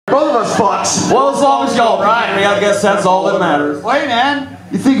fucks. Well, as long as y'all can hear me, I guess that's all that matters. Wait, man.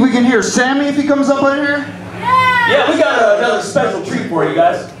 You think we can hear Sammy if he comes up in here? Yeah, we got another special treat for you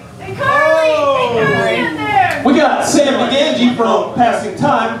guys. Hey, Carly! Hey, Carly in there! We got Sammy Ganji from Passing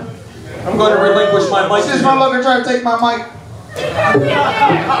Time. I'm going to relinquish my mic. This motherfucker trying to take my mic. Hey, Carly in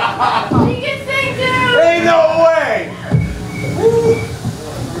there! She can sing too! Ain't no way!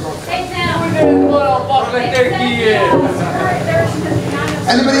 Hey, Sam!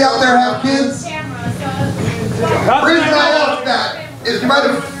 Anybody out there have kids? The reason I ask that is you might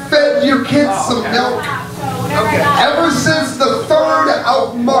have fed your kids some milk. Ever since the 3rd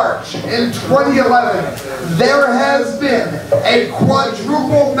of March in 2011, there has been a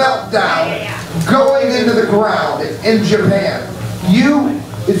quadruple meltdown going into the ground in Japan.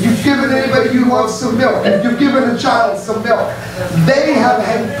 If you've given anybody you love some milk, if you've given a child some milk, they have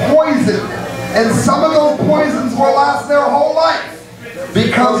had poison, and some of those poisons will last their whole life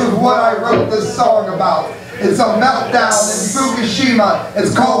because of what I wrote this song about. It's a meltdown in Fukushima.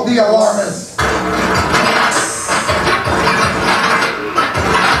 It's called The Alarmist.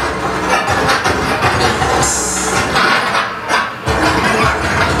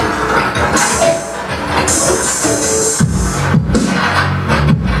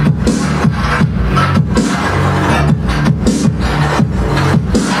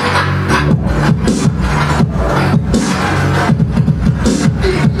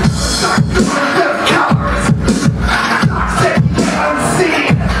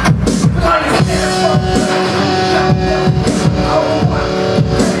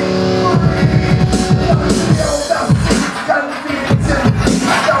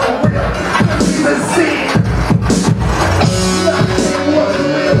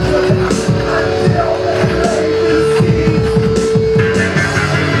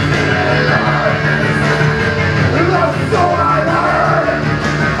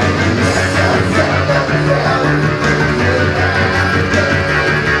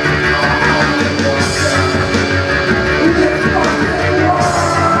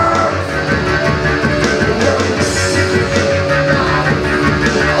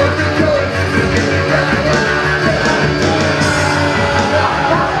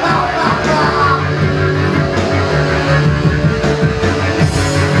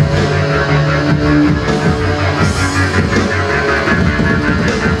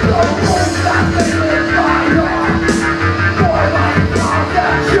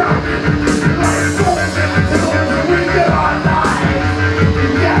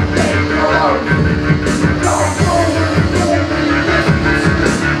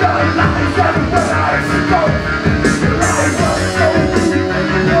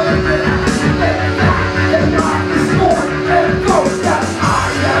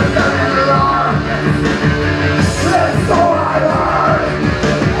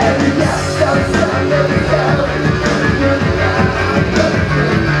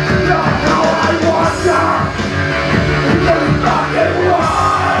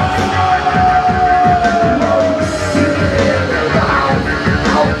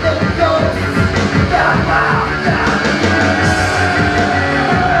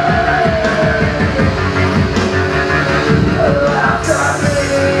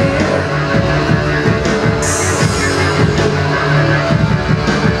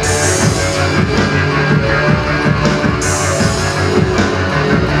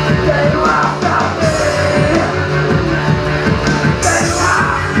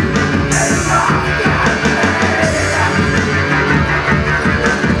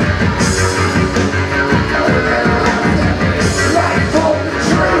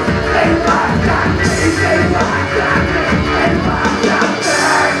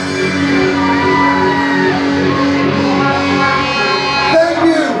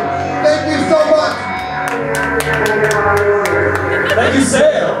 Thank you,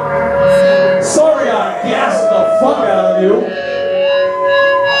 Sam. Sorry I gassed the fuck out of you.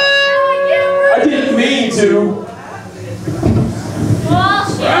 I didn't mean to.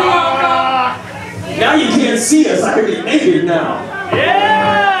 Now you can't see us. I can get naked now.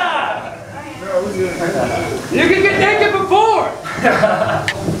 Yeah! You can get naked before!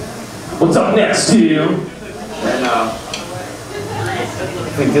 What's up next, Tim? And I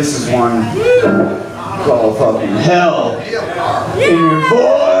think this is one called fucking hell in your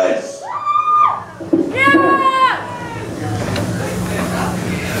voice.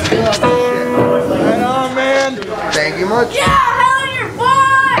 Right on, man. Thank you much.